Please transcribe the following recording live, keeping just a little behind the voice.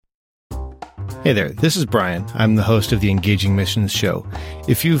Hey there, this is Brian. I'm the host of the Engaging Missions Show.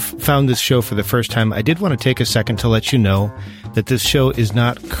 If you've found this show for the first time, I did want to take a second to let you know that this show is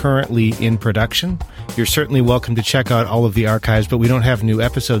not currently in production. You're certainly welcome to check out all of the archives, but we don't have new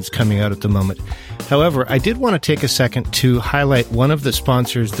episodes coming out at the moment. However, I did want to take a second to highlight one of the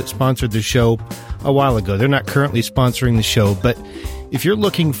sponsors that sponsored the show a while ago. They're not currently sponsoring the show, but if you're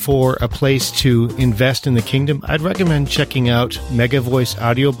looking for a place to invest in the kingdom, I'd recommend checking out Megavoice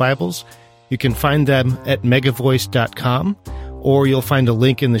Audio Bibles. You can find them at megavoice.com, or you'll find a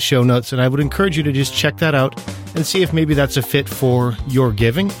link in the show notes, and I would encourage you to just check that out and see if maybe that's a fit for your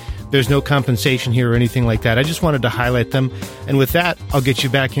giving. There's no compensation here or anything like that. I just wanted to highlight them, and with that, I'll get you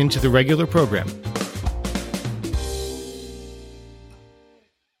back into the regular program.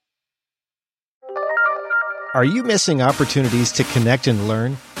 Are you missing opportunities to connect and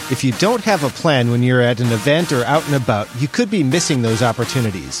learn? If you don't have a plan when you're at an event or out and about, you could be missing those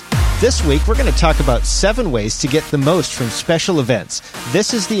opportunities. This week, we're going to talk about 7 ways to get the most from special events.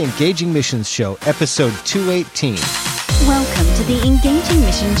 This is the Engaging Missions Show, episode 218. Welcome to the Engaging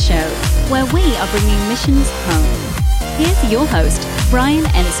Missions Show, where we are bringing missions home. Here's your host, Brian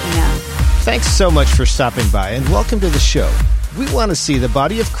Ensminger. Thanks so much for stopping by, and welcome to the show. We want to see the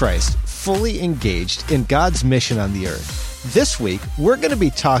body of Christ fully engaged in God's mission on the earth. This week, we're going to be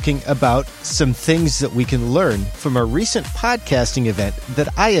talking about some things that we can learn from a recent podcasting event that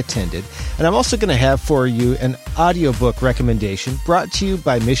I attended. And I'm also going to have for you an audiobook recommendation brought to you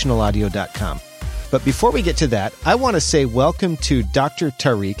by missionalaudio.com. But before we get to that, I want to say welcome to Dr.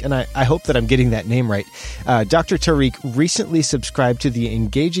 Tariq, and I hope that I'm getting that name right. Dr. Tariq recently subscribed to the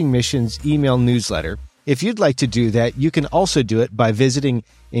Engaging Missions email newsletter. If you'd like to do that, you can also do it by visiting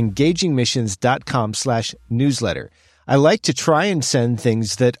engagingmissions.com/newsletter. I like to try and send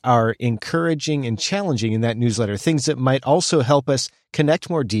things that are encouraging and challenging in that newsletter, things that might also help us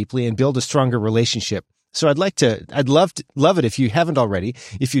connect more deeply and build a stronger relationship. So I'd love it if you haven't already,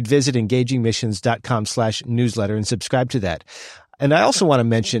 if you'd visit engagingmissions.com/newsletter and subscribe to that. And I also want to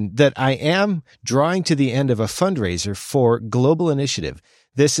mention that I am drawing to the end of a fundraiser for Global Initiative.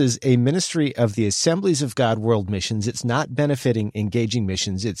 This is a ministry of the Assemblies of God World Missions. It's not benefiting Engaging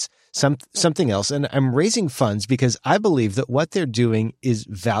Missions. It's something else. And I'm raising funds because I believe that what they're doing is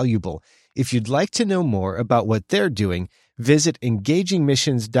valuable. If you'd like to know more about what they're doing, visit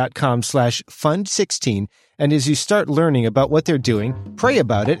engagingmissions.com/fund16. And as you start learning about what they're doing, pray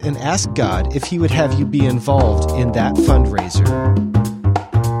about it and ask God if He would have you be involved in that fundraiser.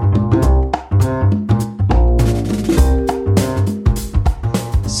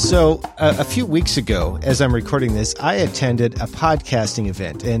 So a few weeks ago, as I'm recording this, I attended a podcasting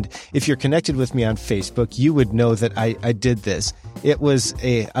event. And if you're connected with me on Facebook, you would know that I did this. It was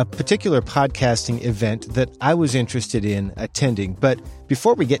a particular podcasting event that I was interested in attending. But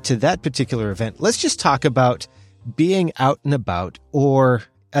before we get to that particular event, let's just talk about being out and about or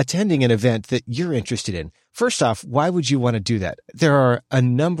attending an event that you're interested in. First off, why would you want to do that? There are a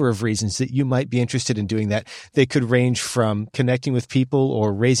number of reasons that you might be interested in doing that. They could range from connecting with people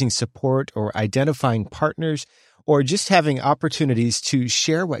or raising support or identifying partners or just having opportunities to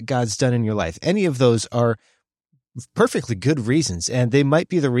share what God's done in your life. Any of those are perfectly good reasons, and they might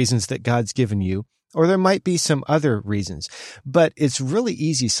be the reasons that God's given you, or there might be some other reasons. But it's really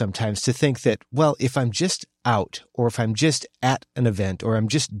easy sometimes to think that, well, if I'm just out or if I'm just at an event or I'm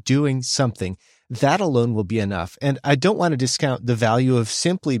just doing something, that alone will be enough. And I don't want to discount the value of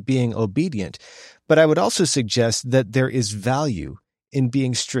simply being obedient, but I would also suggest that there is value in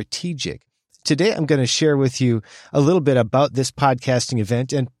being strategic. Today, I'm going to share with you a little bit about this podcasting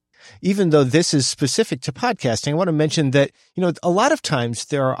event. And even though this is specific to podcasting, I want to mention that, a lot of times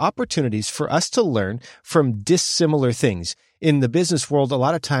there are opportunities for us to learn from dissimilar things. In the business world, a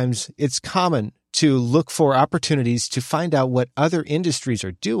lot of times it's common to look for opportunities to find out what other industries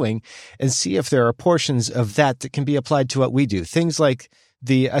are doing and see if there are portions of that can be applied to what we do. Things like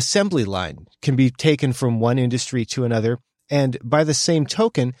the assembly line can be taken from one industry to another. And by the same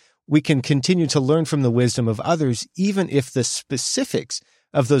token, we can continue to learn from the wisdom of others, even if the specifics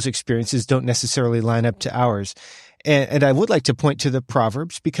of those experiences don't necessarily line up to ours. And I would like to point to the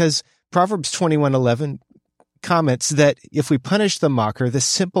Proverbs, because Proverbs 21:11 comments that if we punish the mocker, the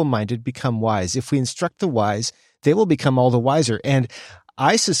simple-minded become wise. If we instruct the wise, they will become all the wiser. And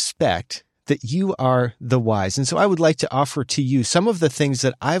I suspect that you are the wise. And so I would like to offer to you some of the things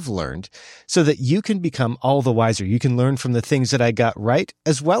that I've learned so that you can become all the wiser. You can learn from the things that I got right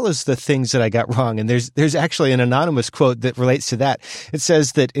as well as the things that I got wrong. And there's actually an anonymous quote that relates to that. It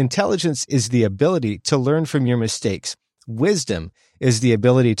says that intelligence is the ability to learn from your mistakes. Wisdom is the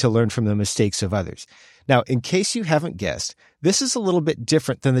ability to learn from the mistakes of others. Now, in case you haven't guessed, this is a little bit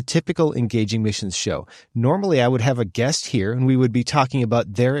different than the typical Engaging Missions show. Normally, I would have a guest here and we would be talking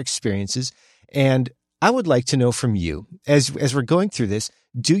about their experiences. And I would like to know from you, as we're going through this,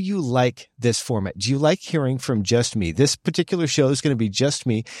 do you like this format? Do you like hearing from just me? This particular show is going to be just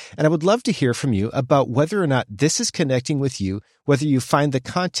me, and I would love to hear from you about whether or not this is connecting with you, whether you find the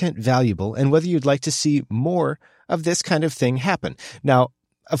content valuable, and whether you'd like to see more of this kind of thing happen. Now,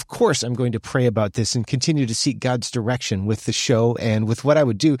 of course, I'm going to pray about this and continue to seek God's direction with the show and with what I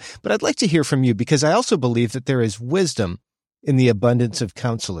would do, but I'd like to hear from you because I also believe that there is wisdom in the abundance of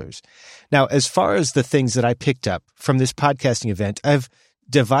counselors. Now, as far as the things that I picked up from this podcasting event, I've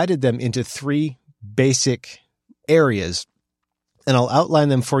divided them into 3 basic areas, and I'll outline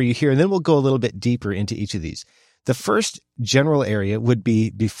them for you here, and then we'll go a little bit deeper into each of these. The first general area would be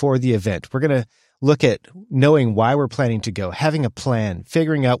before the event. We're going to look at knowing why we're planning to go, having a plan,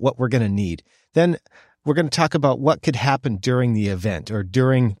 figuring out what we're going to need. Then we're going to talk about what could happen during the event or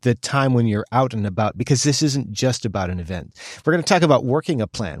during the time when you're out and about, because this isn't just about an event. We're going to talk about working a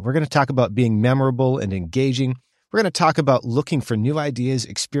plan. We're going to talk about being memorable and engaging. We're going to talk about looking for new ideas,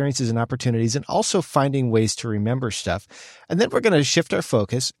 experiences, and opportunities, and also finding ways to remember stuff. And then we're going to shift our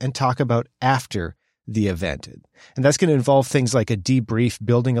focus and talk about after the event. And that's going to involve things like a debrief,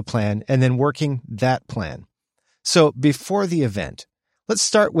 building a plan, and then working that plan. So before the event, let's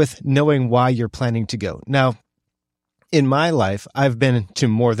start with knowing why you're planning to go. Now, in my life, I've been to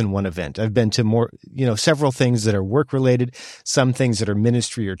more than one event. I've been to several things that are work-related, some things that are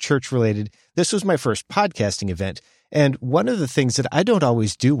ministry or church-related. This was my first podcasting event. And one of the things that I don't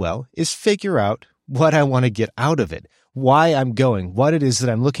always do well is figure out what I want to get out of it, why I'm going, what it is that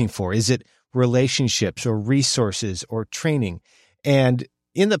I'm looking for. Is it relationships or resources or training? And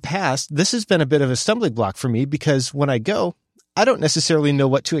in the past, this has been a bit of a stumbling block for me because when I go, I don't necessarily know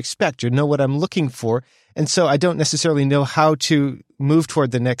what to expect or know what I'm looking for. And so I don't necessarily know how to move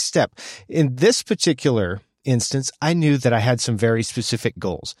toward the next step. In this particular instance, I knew that I had some very specific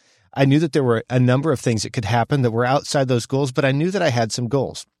goals. I knew that there were a number of things that could happen that were outside those goals, but I knew that I had some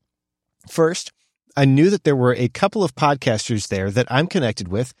goals. First, I knew that there were a couple of podcasters there that I'm connected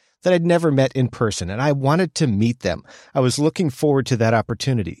with that I'd never met in person, and I wanted to meet them. I was looking forward to that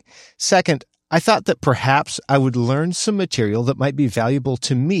opportunity. Second, I thought that perhaps I would learn some material that might be valuable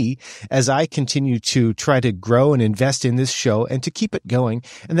to me as I continue to try to grow and invest in this show and to keep it going.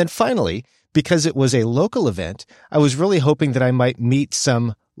 And then finally, because it was a local event, I was really hoping that I might meet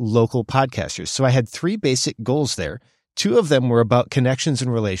some local podcasters. So I had 3 basic goals there. 2 of them were about connections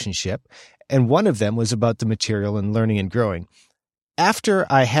and relationship, and one of them was about the material and learning and growing. After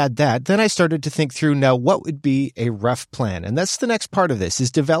I had that, then I started to think through, now, what would be a rough plan? And that's the next part of this,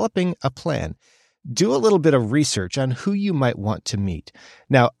 is developing a plan. Do a little bit of research on who you might want to meet.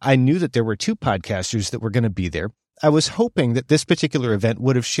 Now, I knew that there were 2 podcasters that were going to be there. I was hoping that this particular event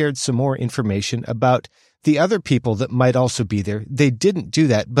would have shared some more information about the other people that might also be there. They didn't do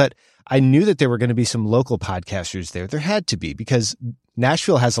that, but I knew that there were going to be some local podcasters there. There had to be, because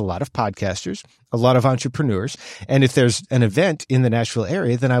Nashville has a lot of podcasters, a lot of entrepreneurs, and if there's an event in the Nashville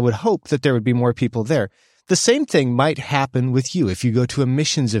area, then I would hope that there would be more people there. The same thing might happen with you if you go to a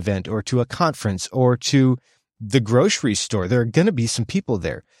missions event or to a conference or to the grocery store. There are going to be some people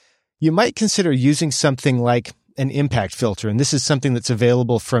there. You might consider using something like an impact filter, and this is something that's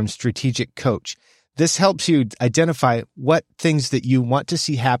available from Strategic Coach. This helps you identify what things that you want to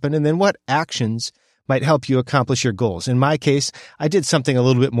see happen and then what actions might help you accomplish your goals. In my case, I did something a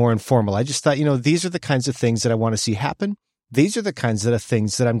little bit more informal. I just thought, these are the kinds of things that I want to see happen. These are the kinds of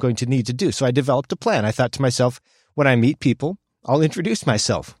things that I'm going to need to do. So I developed a plan. I thought to myself, when I meet people, I'll introduce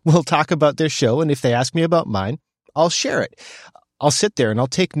myself. We'll talk about their show, and if they ask me about mine, I'll share it. I'll sit there and I'll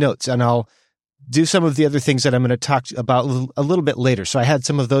take notes, and I'll do some of the other things that I'm going to talk about a little bit later. So I had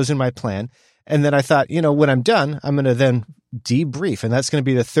some of those in my plan. And then I thought, when I'm done, I'm going to then debrief. And that's going to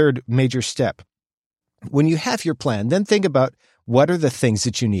be the third major step. When you have your plan, then think about what are the things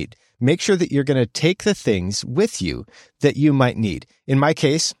that you need. Make sure that you're going to take the things with you that you might need. In my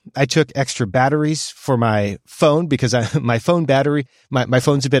case, I took extra batteries for my phone because my phone battery, my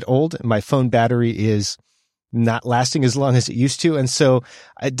phone's a bit old. And my phone battery is not lasting as long as it used to. And so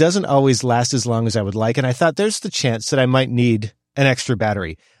it doesn't always last as long as I would like. And I thought there's the chance that I might need an extra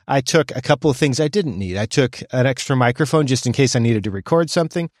battery. I took a couple of things I didn't need. I took an extra microphone just in case I needed to record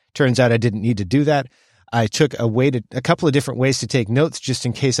something. Turns out I didn't need to do that. I took a couple of different ways to take notes just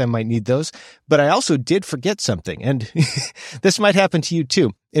in case I might need those. But I also did forget something. And this might happen to you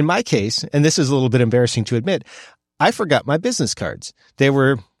too. In my case, and this is a little bit embarrassing to admit, I forgot my business cards. They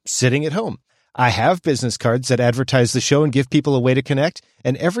were sitting at home. I have business cards that advertise the show and give people a way to connect.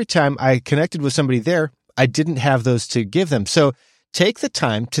 And every time I connected with somebody there, I didn't have those to give them. So take the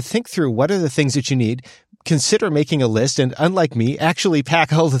time to think through what are the things that you need. Consider making a list, and unlike me, actually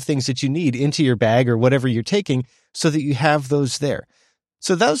pack all the things that you need into your bag or whatever you're taking so that you have those there.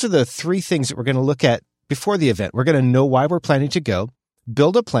 So those are the 3 things that we're going to look at before the event. We're going to know why we're planning to go,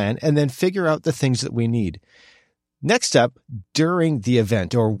 build a plan, and then figure out the things that we need. Next up, during the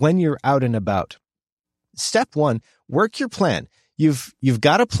event or when you're out and about. Step 1, work your plan. You've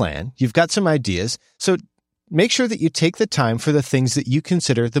got a plan. You've got some ideas. So make sure that you take the time for the things that you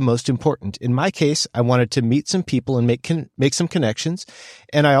consider the most important. In my case, I wanted to meet some people and make some connections,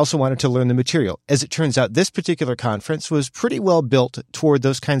 and I also wanted to learn the material. As it turns out, this particular conference was pretty well built toward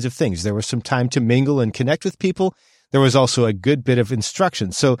those kinds of things. There was some time to mingle and connect with people. There was also a good bit of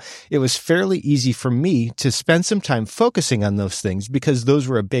instruction. So it was fairly easy for me to spend some time focusing on those things because those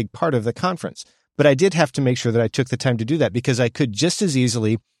were a big part of the conference. But I did have to make sure that I took the time to do that because I could just as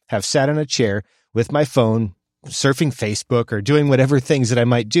easily have sat in a chair with my phone, surfing Facebook or doing whatever things that I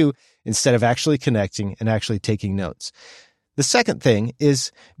might do instead of actually connecting and actually taking notes. The second thing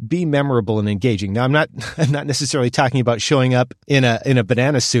is be memorable and engaging. Now, I'm not necessarily talking about showing up in a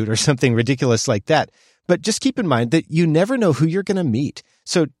banana suit or something ridiculous like that. But just keep in mind that you never know who you're going to meet.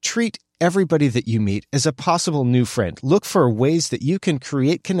 So treat everybody that you meet as a possible new friend. Look for ways that you can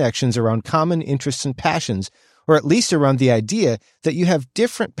create connections around common interests and passions, or at least around the idea that you have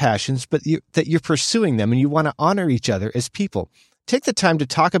different passions, but that you're pursuing them and you want to honor each other as people. Take the time to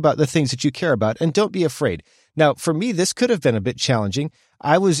talk about the things that you care about and don't be afraid. Now, for me, this could have been a bit challenging.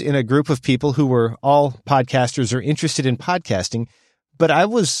 I was in a group of people who were all podcasters or interested in podcasting, but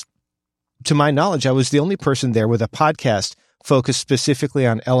to my knowledge, I was the only person there with a podcast focused specifically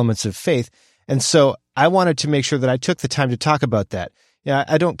on elements of faith. And so I wanted to make sure that I took the time to talk about that. Yeah,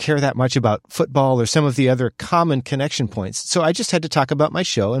 I don't care that much about football or some of the other common connection points. So I just had to talk about my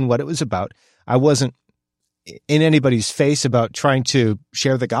show and what it was about. I wasn't in anybody's face about trying to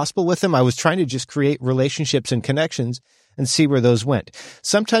share the gospel with them. I was trying to just create relationships and connections and see where those went.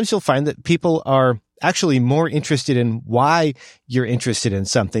 Sometimes you'll find that people are actually more interested in why you're interested in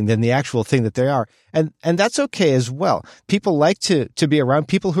something than the actual thing that they are. And that's okay as well. People like to be around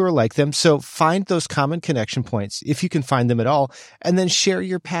people who are like them. So find those common connection points, if you can find them at all, and then share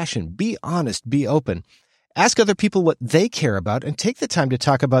your passion. Be honest, be open. Ask other people what they care about and take the time to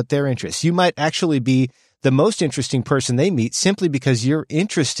talk about their interests. You might actually be the most interesting person they meet simply because you're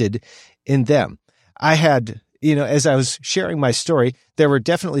interested in them. I had, as I was sharing my story, there were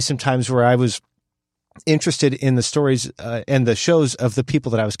definitely some times where I was interested in the stories and the shows of the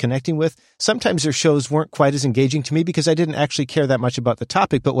people that I was connecting with. Sometimes their shows weren't quite as engaging to me because I didn't actually care that much about the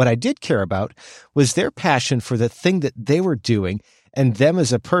topic. But what I did care about was their passion for the thing that they were doing and them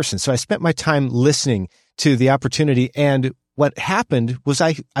as a person. So I spent my time listening to the opportunity. And what happened was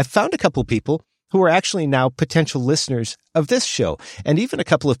I found a couple people who are actually now potential listeners of this show, and even a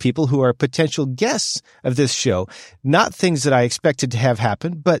couple of people who are potential guests of this show. Not things that I expected to have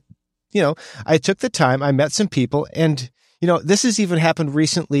happen, but I took the time, I met some people, and, this has even happened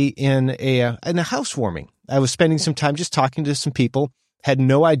recently in a housewarming. I was spending some time just talking to some people, had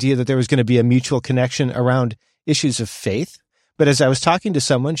no idea that there was going to be a mutual connection around issues of faith. But as I was talking to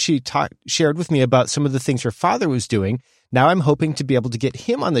someone, she shared with me about some of the things her father was doing. Now I'm hoping to be able to get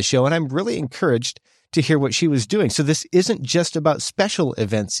him on the show, and I'm really encouraged to hear what she was doing. So this isn't just about special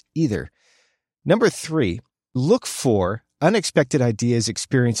events either. Number 3, look for unexpected ideas,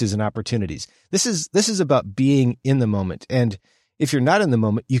 experiences, and opportunities. This is about being in the moment. And if you're not in the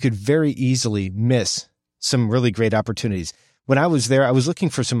moment, you could very easily miss some really great opportunities. When I was there, I was looking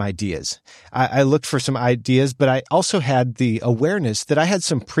for some ideas. I looked for some ideas, but I also had the awareness that I had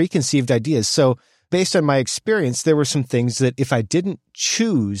some preconceived ideas. So based on my experience, there were some things that if I didn't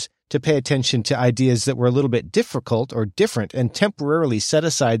choose to pay attention to ideas that were a little bit difficult or different and temporarily set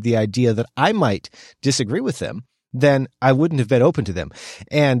aside the idea that I might disagree with them, then I wouldn't have been open to them.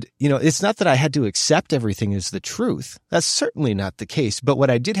 And, it's not that I had to accept everything as the truth. That's certainly not the case. But what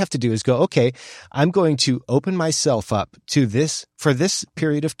I did have to do is go, okay, I'm going to open myself up to this for this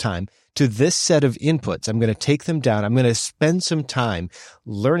period of time, to this set of inputs. I'm going to take them down. I'm going to spend some time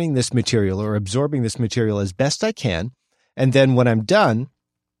learning this material or absorbing this material as best I can. And then when I'm done,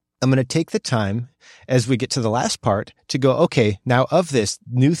 I'm going to take the time as we get to the last part to go, okay, now of this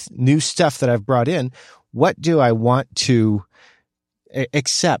new stuff that I've brought in, what do I want to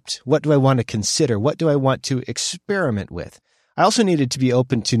accept? What do I want to consider? What do I want to experiment with? I also needed to be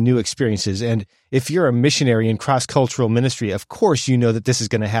open to new experiences. And if you're a missionary in cross-cultural ministry, of course you know that this is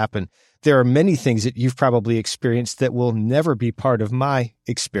going to happen. There are many things that you've probably experienced that will never be part of my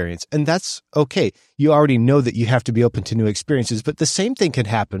experience. And that's okay. You already know that you have to be open to new experiences, but the same thing can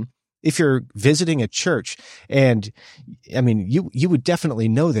happen If you're visiting a church, and I mean, you would definitely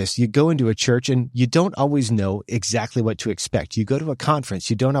know this. You go into a church and you don't always know exactly what to expect. You go to a conference,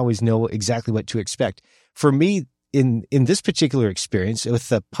 you don't always know exactly what to expect. For me, in this particular experience with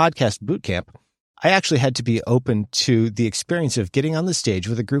the podcast bootcamp, I actually had to be open to the experience of getting on the stage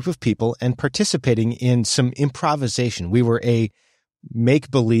with a group of people and participating in some improvisation. We were a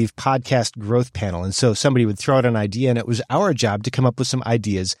make-believe podcast growth panel. And so somebody would throw out an idea, and it was our job to come up with some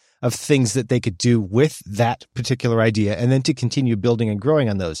ideas of things that they could do with that particular idea, and then to continue building and growing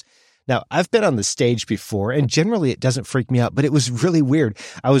on those. Now, I've been on the stage before, and generally it doesn't freak me out, but it was really weird.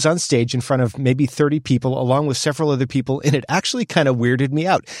 I was on stage in front of maybe 30 people along with several other people, and it actually kind of weirded me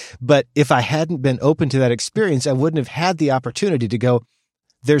out. But if I hadn't been open to that experience, I wouldn't have had the opportunity to go,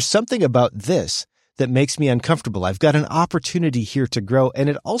 there's something about this that makes me uncomfortable. I've got an opportunity here to grow, and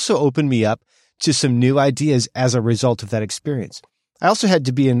it also opened me up to some new ideas as a result of that experience. I also had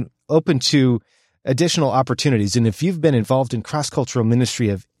to be open to additional opportunities. And if you've been involved in cross-cultural ministry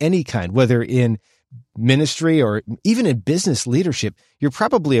of any kind, whether in ministry or even in business leadership, you're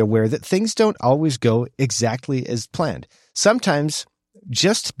probably aware that things don't always go exactly as planned. Sometimes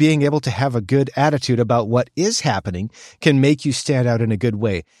just being able to have a good attitude about what is happening can make you stand out in a good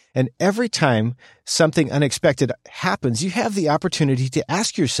way. And every time something unexpected happens, you have the opportunity to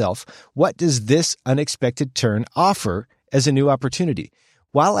ask yourself, what does this unexpected turn offer as a new opportunity?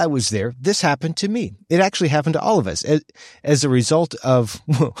 While I was there, this happened to me. It actually happened to all of us as a result of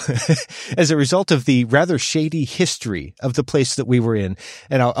the rather shady history of the place that we were in.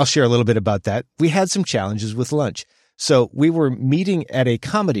 And I'll share a little bit about that. We had some challenges with lunch. So we were meeting at a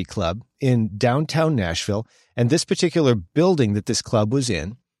comedy club in downtown Nashville, and this particular building that this club was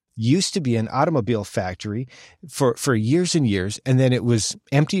in used to be an automobile factory for years and years, and then it was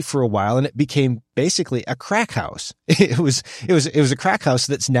empty for a while, and it became basically a crack house. It was a crack house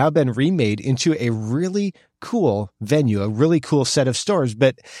that's now been remade into a really cool venue, a really cool set of stores.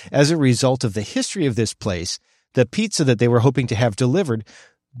 But as a result of the history of this place, the pizza that they were hoping to have delivered,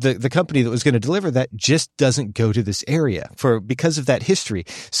 the company that was going to deliver that just doesn't go to this area because of that history.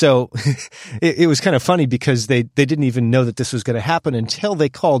 So it was kind of funny because they didn't even know that this was going to happen until they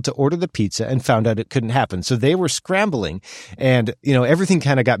called to order the pizza and found out it couldn't happen. So they were scrambling, and everything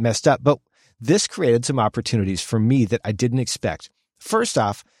kind of got messed up. But this created some opportunities for me that I didn't expect. First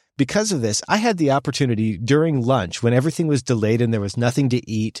off, because of this, I had the opportunity during lunch when everything was delayed and there was nothing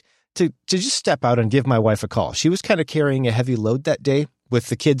to eat to just step out and give my wife a call. She was kind of carrying a heavy load that day with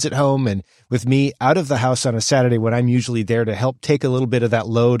the kids at home and with me out of the house on a Saturday when I'm usually there to help take a little bit of that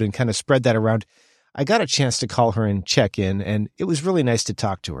load and kind of spread that around. I got a chance to call her and check in, and it was really nice to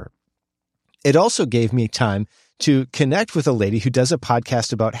talk to her. It also gave me time to connect with a lady who does a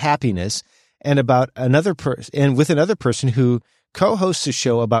podcast about happiness and about another person who co-hosts a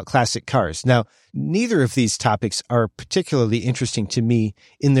show about classic cars. Now, neither of these topics are particularly interesting to me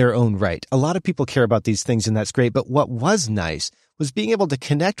in their own right. A lot of people care about these things, and that's great. But what was nice was being able to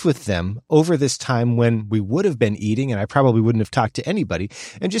connect with them over this time when we would have been eating, and I probably wouldn't have talked to anybody,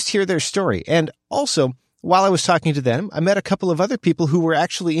 and just hear their story. And also, while I was talking to them, I met a couple of other people who were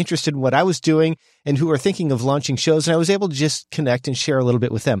actually interested in what I was doing and who are thinking of launching shows, and I was able to just connect and share a little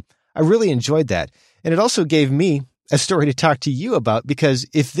bit with them. I really enjoyed that. And it also gave me a story to talk to you about, because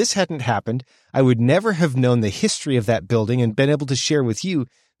if this hadn't happened, I would never have known the history of that building and been able to share with you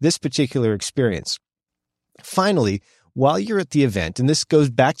this particular experience. Finally, while you're at the event, and this goes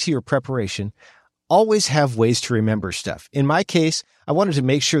back to your preparation, always have ways to remember stuff. In my case, I wanted to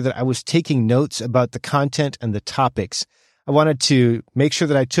make sure that I was taking notes about the content and the topics. I wanted to make sure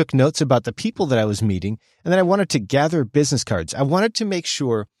that I took notes about the people that I was meeting, and then I wanted to gather business cards. I wanted to make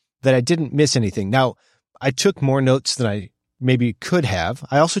sure that I didn't miss anything. Now, I took more notes than I maybe could have.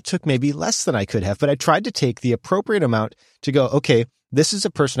 I also took maybe less than I could have, but I tried to take the appropriate amount to go, okay, this is a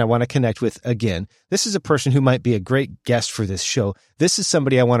person I want to connect with again. This is a person who might be a great guest for this show. This is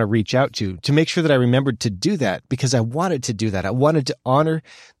somebody I want to reach out to make sure that I remembered to do that, because I wanted to do that. I wanted to honor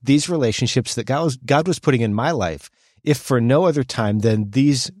these relationships that God was putting in my life. If for no other time than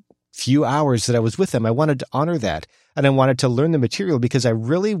these few hours that I was with them, I wanted to honor that. And I wanted to learn the material because I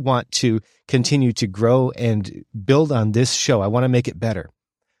really want to continue to grow and build on this show. I want to make it better.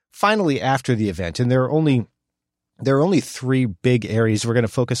 Finally, after the event, and there are only 3 big areas we're going to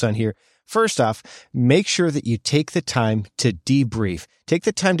focus on here. First off, make sure that you take the time to debrief. Take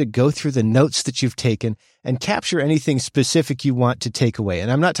the time to go through the notes that you've taken and capture anything specific you want to take away. And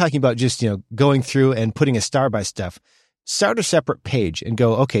I'm not talking about just, going through and putting a star by stuff. Start a separate page and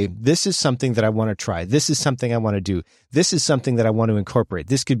go, okay, this is something that I want to try. This is something I want to do. This is something that I want to incorporate.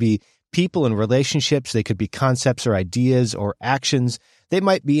 This could be people and relationships. They could be concepts or ideas or actions. They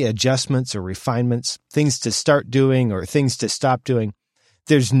might be adjustments or refinements, things to start doing or things to stop doing.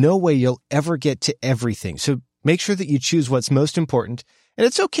 There's no way you'll ever get to everything. So make sure that you choose what's most important. And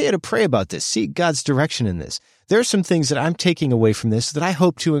it's okay to pray about this. Seek God's direction in this. There are some things that I'm taking away from this that I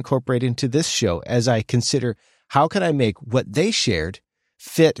hope to incorporate into this show as I consider how can I make what they shared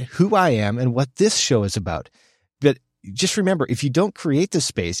fit who I am and what this show is about. But just remember, if you don't create the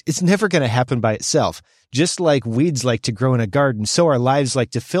space, it's never going to happen by itself. Just like weeds like to grow in a garden, so our lives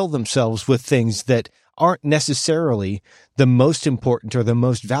like to fill themselves with things that aren't necessarily the most important or the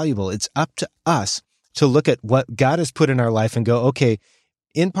most valuable. It's up to us to look at what God has put in our life and go, okay,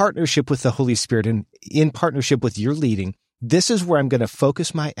 in partnership with the Holy Spirit and in partnership with your leading, this is where I'm going to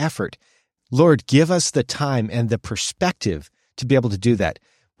focus my effort. Lord, give us the time and the perspective to be able to do that.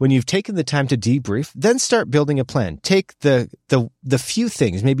 When you've taken the time to debrief, then start building a plan. Take the few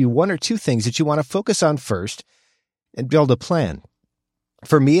things, maybe one or two things that you want to focus on first and build a plan.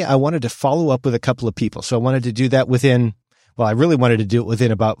 For me, I wanted to follow up with a couple of people. So I wanted to do that I really wanted to do it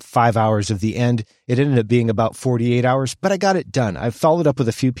within about 5 hours of the end. It ended up being about 48 hours, but I got it done. I followed up with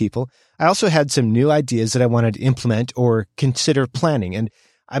a few people. I also had some new ideas that I wanted to implement or consider planning. And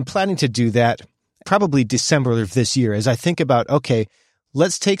I'm planning to do that probably December of this year as I think about, okay,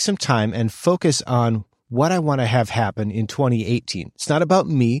 let's take some time and focus on what I want to have happen in 2018. It's not about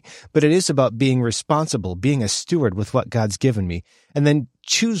me, but it is about being responsible, being a steward with what God's given me, and then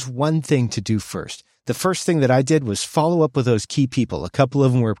choose one thing to do first. The first thing that I did was follow up with those key people. A couple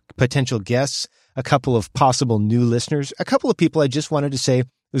of them were potential guests, a couple of possible new listeners, a couple of people I just wanted to say, it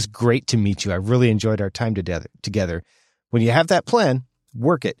was great to meet you. I really enjoyed our time together. When you have that plan,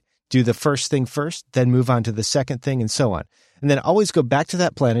 work it. Do the first thing first, then move on to the second thing, and so on. And then always go back to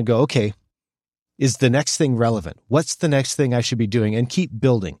that plan and go, okay, is the next thing relevant? What's the next thing I should be doing? And keep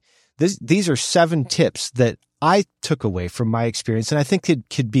building. These are 7 tips that I took away from my experience, and I think it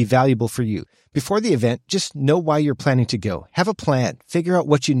could be valuable for you. Before the event, just know why you're planning to go. Have a plan. Figure out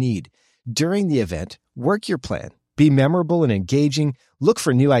what you need. During the event, work your plan. Be memorable and engaging. Look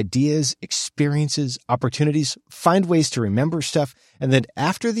for new ideas, experiences, opportunities. Find ways to remember stuff. And then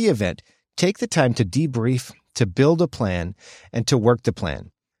after the event, take the time to debrief, to build a plan, and to work the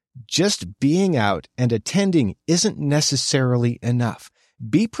plan. Just being out and attending isn't necessarily enough.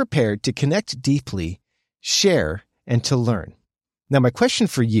 Be prepared to connect deeply, share, and to learn. Now, my question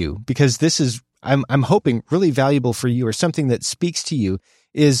for you, because this is, I'm hoping, really valuable for you or something that speaks to you,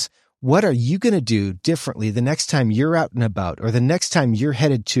 is what are you going to do differently the next time you're out and about or the next time you're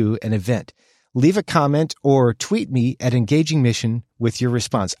headed to an event? Leave a comment or tweet me at Engaging Mission with your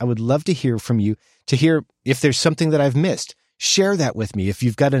response. I would love to hear from you, to hear if there's something that I've missed. Share that with me. If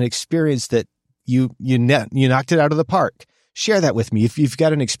you've got an experience that you knocked it out of the park, share that with me. If you've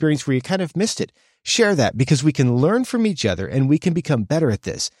got an experience where you kind of missed it, share that, because we can learn from each other and we can become better at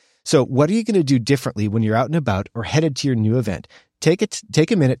this. So what are you going to do differently when you're out and about or headed to your new event?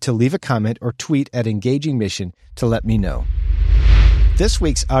 Take a minute to leave a comment or tweet at Engaging Mission to let me know. This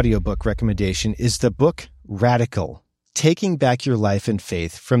week's audiobook recommendation is the book Radical, Taking Back Your Life and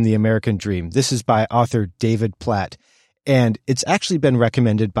Faith from the American Dream. This is by author David Platt, and it's actually been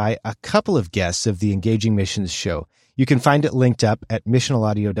recommended by a couple of guests of the Engaging Missions show. You can find it linked up at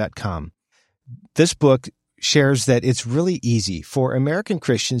missionalaudio.com. This book shares that it's really easy for American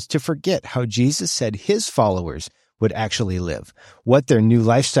Christians to forget how Jesus said his followers would actually live, what their new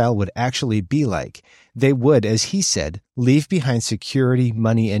lifestyle would actually be like. They would, as he said, leave behind security,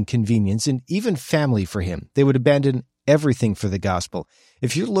 money, and convenience, and even family for him. They would abandon everything for the gospel.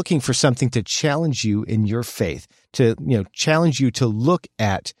 If you're looking for something to challenge you in your faith, to challenge you to look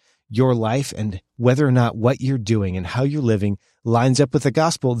at your life and whether or not what you're doing and how you're living lines up with the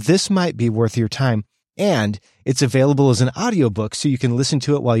gospel, this might be worth your time. And it's available as an audiobook, so you can listen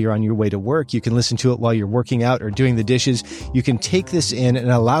to it while you're on your way to work. You can listen to it while you're working out or doing the dishes. You can take this in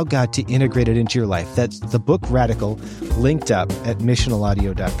and allow God to integrate it into your life. That's the book Radical, linked up at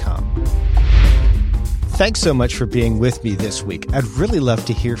missionalaudio.com. Thanks so much for being with me this week. I'd really love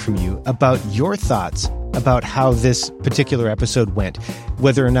to hear from you about your thoughts about how this particular episode went,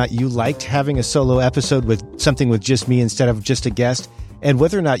 whether or not you liked having a solo episode with something with just me instead of just a guest, and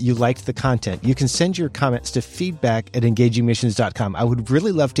whether or not you liked the content. You can send your comments to feedback@engagingmissions.com. I would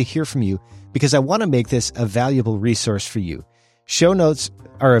really love to hear from you because I want to make this a valuable resource for you. Show notes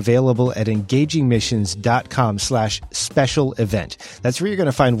are available at engagingmissions.com/special event. That's where you're going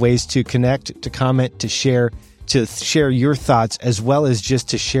to find ways to connect, to comment, to share your thoughts, as well as just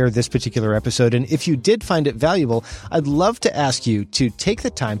to share this particular episode. And if you did find it valuable, I'd love to ask you to take the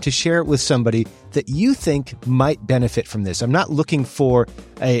time to share it with somebody that you think might benefit from this. I'm not looking for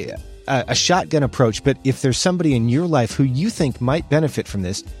a a shotgun approach, but if there's somebody in your life who you think might benefit from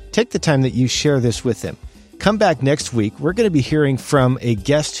this, take the time that you share this with them. Come back next week. We're going to be hearing from a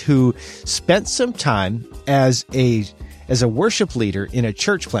guest who spent some time as a worship leader in a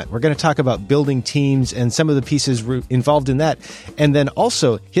church plant. We're going to talk about building teams and some of the pieces involved in that, and then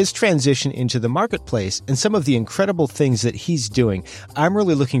also his transition into the marketplace and some of the incredible things that he's doing. I'm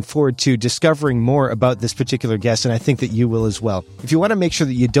really looking forward to discovering more about this particular guest, and I think that you will as well. If you want to make sure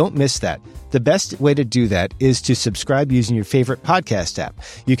that you don't miss that, the best way to do that is to subscribe using your favorite podcast app.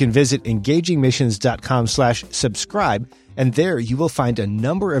 You can visit engagingmissions.com/subscribe. And there you will find a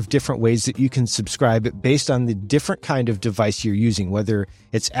number of different ways that you can subscribe based on the different kind of device you're using, whether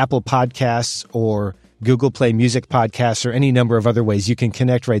it's Apple Podcasts or Google Play Music Podcasts or any number of other ways. You can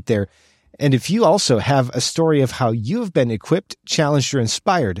connect right there. And if you also have a story of how you have been equipped, challenged, or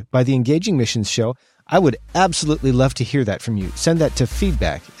inspired by the Engaging Missions show, I would absolutely love to hear that from you. Send that to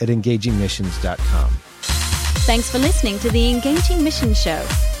feedback@engagingmissions.com. Thanks for listening to the Engaging Missions Show.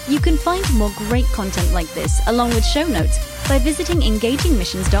 You can find more great content like this, along with show notes, by visiting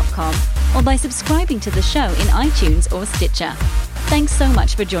engagingmissions.com or by subscribing to the show in iTunes or Stitcher. Thanks so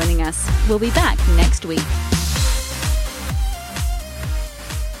much for joining us. We'll be back next week.